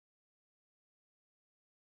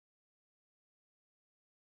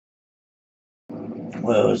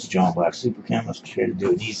Well, it's John Black, Super Chemist, here to do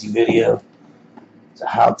an easy video. It's a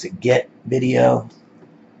how to get video.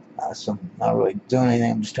 So I'm not really doing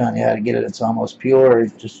anything, I'm just telling you how to get it. It's almost pure, you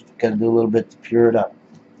just got to do a little bit to pure it up.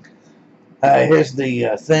 Here's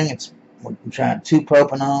the thing. We're trying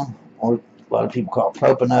 2-propanone, or a lot of people call it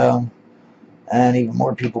propanone, and even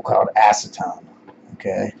more people call it acetone.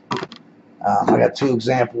 Okay, I got 2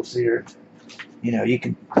 examples here. You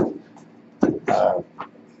can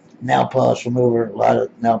nail polish remover. A lot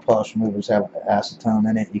of nail polish removers have acetone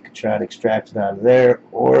in it. You can try to extract it out of there,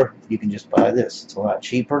 or you can just buy this. It's a lot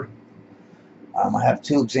cheaper. I have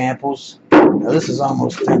 2 examples. Now this is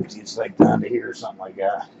almost empty. It's like down to here or something like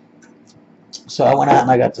that. So I went out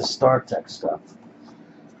and I got the startex stuff.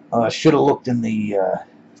 I should have looked in the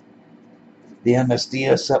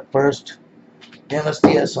MSDS up first. The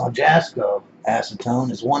MSDS on Jasco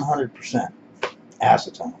acetone is 100%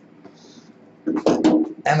 acetone.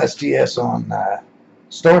 MSDS on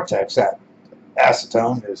startex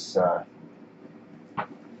acetone is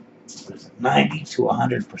 90 to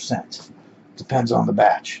 100%. Depends on the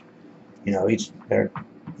batch. They're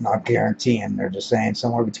not guaranteeing. They're just saying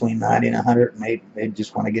somewhere between 90 and 100, and they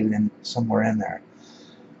just want to get it in somewhere in there.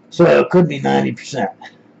 So it could be 90%.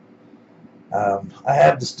 I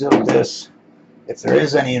have distilled this. If there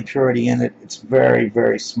is any impurity in it, it's very,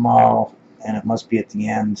 very small, and it must be at the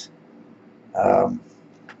end.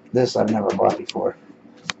 This I've never bought before.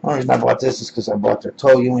 The only reason I bought this is because I bought their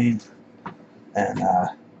toluene, and I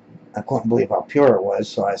couldn't believe how pure it was,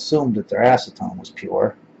 so I assumed that their acetone was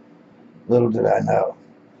pure. Little did I know.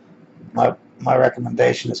 My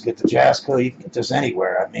recommendation is get the Jasco. You can get this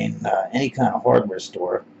anywhere. I mean, any kind of hardware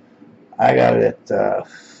store. I got it at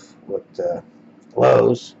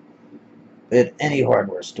Lowe's. At any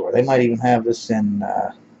hardware store. They might even have this in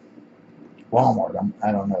Walmart.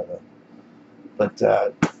 I don't know though. But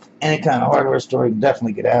any kind of hardware store, you can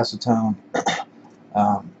definitely get acetone.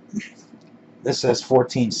 This says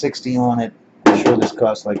 $14.60 on it. I'm sure this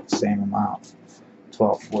costs like the same amount,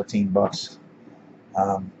 12, 14 bucks.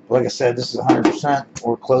 Like I said, this is 100%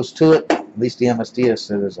 or close to it. At least the MSDS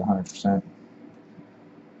says it's 100%.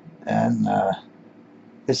 And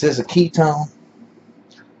this is a ketone.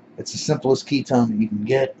 It's the simplest ketone that you can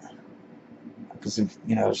get, because if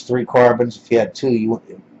there's 3 carbons. If you had 2,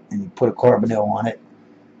 and you put a carbonyl on it,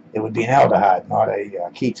 it would be an aldehyde, not a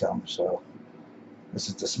ketone. So this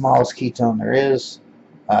is the smallest ketone there is.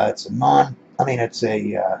 It's a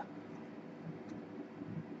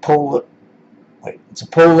polar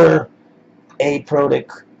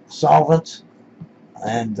aprotic solvent,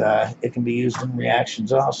 and it can be used in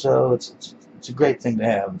reactions also. It's a great thing to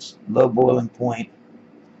have. It's low boiling point.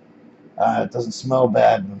 It doesn't smell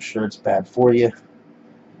bad, but I'm sure it's bad for you.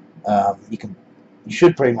 You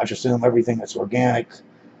should pretty much assume everything that's organic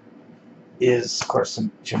is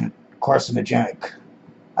carcinogenic.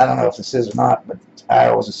 I don't know if this is or not, but I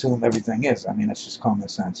always assume everything is. I mean, it's just common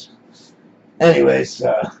sense. Anyways,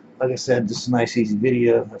 like I said, this is a nice, easy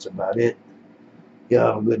video. That's about it. You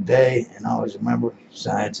have a good day, and always remember,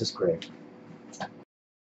 science is great.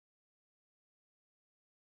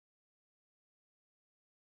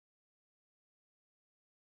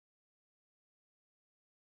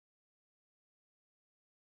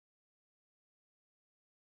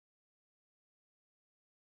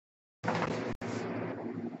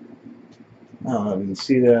 I don't know if you can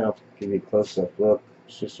see that. I'll give you a close-up look.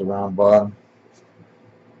 It's just a round bottom.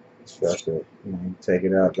 It's got the, you take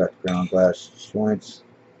it out, got the ground glass joints,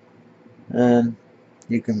 and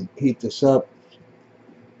you can heat this up.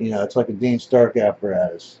 It's like a Dean Stark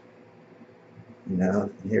apparatus.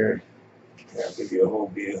 Here I'll give you a whole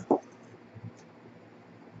view.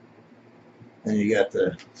 And you got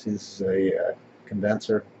see, this is a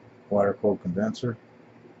condenser, water-cooled condenser.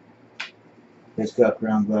 It's got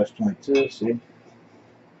ground glass joint too, see?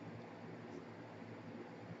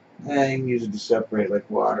 And you can use it to separate like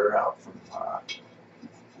water out from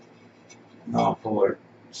non-polar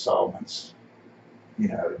solvents.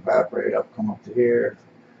 It evaporate up, come up to here,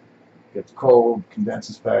 gets cold,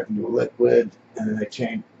 condenses back into a liquid, and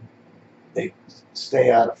then they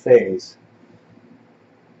stay out of phase.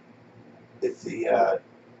 If the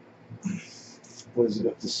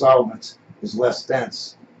if the solvent is less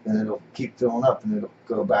dense, then it'll keep filling up and it'll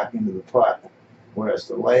go back into the pot. Whereas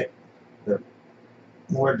the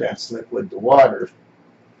more dense liquid, the water,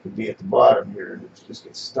 would be at the bottom here, and it just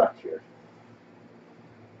gets stuck here.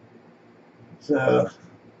 So,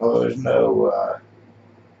 there's no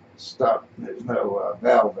there's no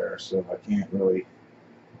valve there, so I can't really,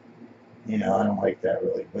 I don't like that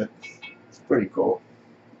really, but it's pretty cool.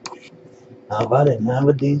 Now, if I didn't have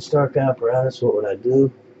a Dean Stark apparatus, what would I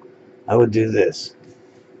do? I would do this.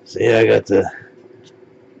 See, I got the,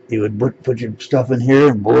 you would put your stuff in here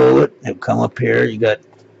and boil it. It would come up here. You got,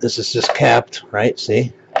 this is just capped, right?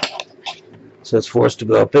 See? So it's forced to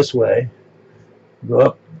go up this way. Go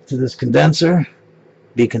up to this condenser,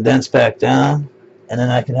 be condensed back down, and then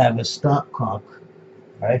I can have this stopcock,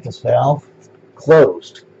 right? This valve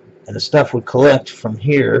closed. And the stuff would collect from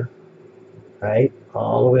here, right?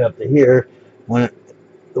 All the way up to here. When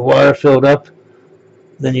the water filled up,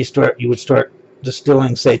 then you would start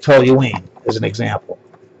distilling, say, toluene as an example.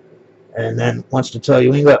 And then once the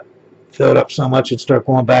toluene got filled up so much, it'd start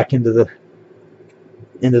going back into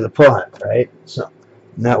the pot, right? So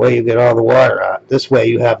and that way you get all the water out. This way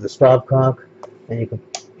you have the stopcock, and you can,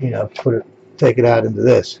 take it out into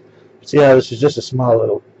this. See how this is just a small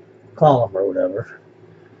little column or whatever.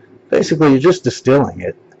 Basically, you're just distilling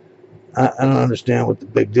it. I don't understand what the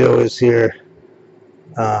big deal is here.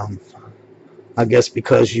 I guess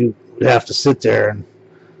because you would have to sit there and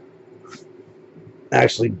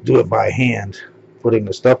actually do it by hand, putting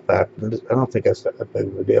the stuff back. I don't think that's that big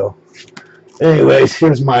of a deal. Anyways,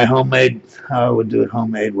 here's my homemade, how I would do it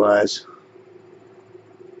homemade wise.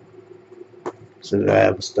 So that I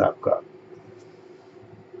have a stopcock.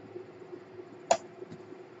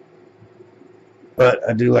 But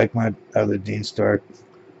I do like my other Dean Stark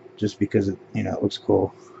just because it, it looks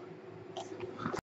cool.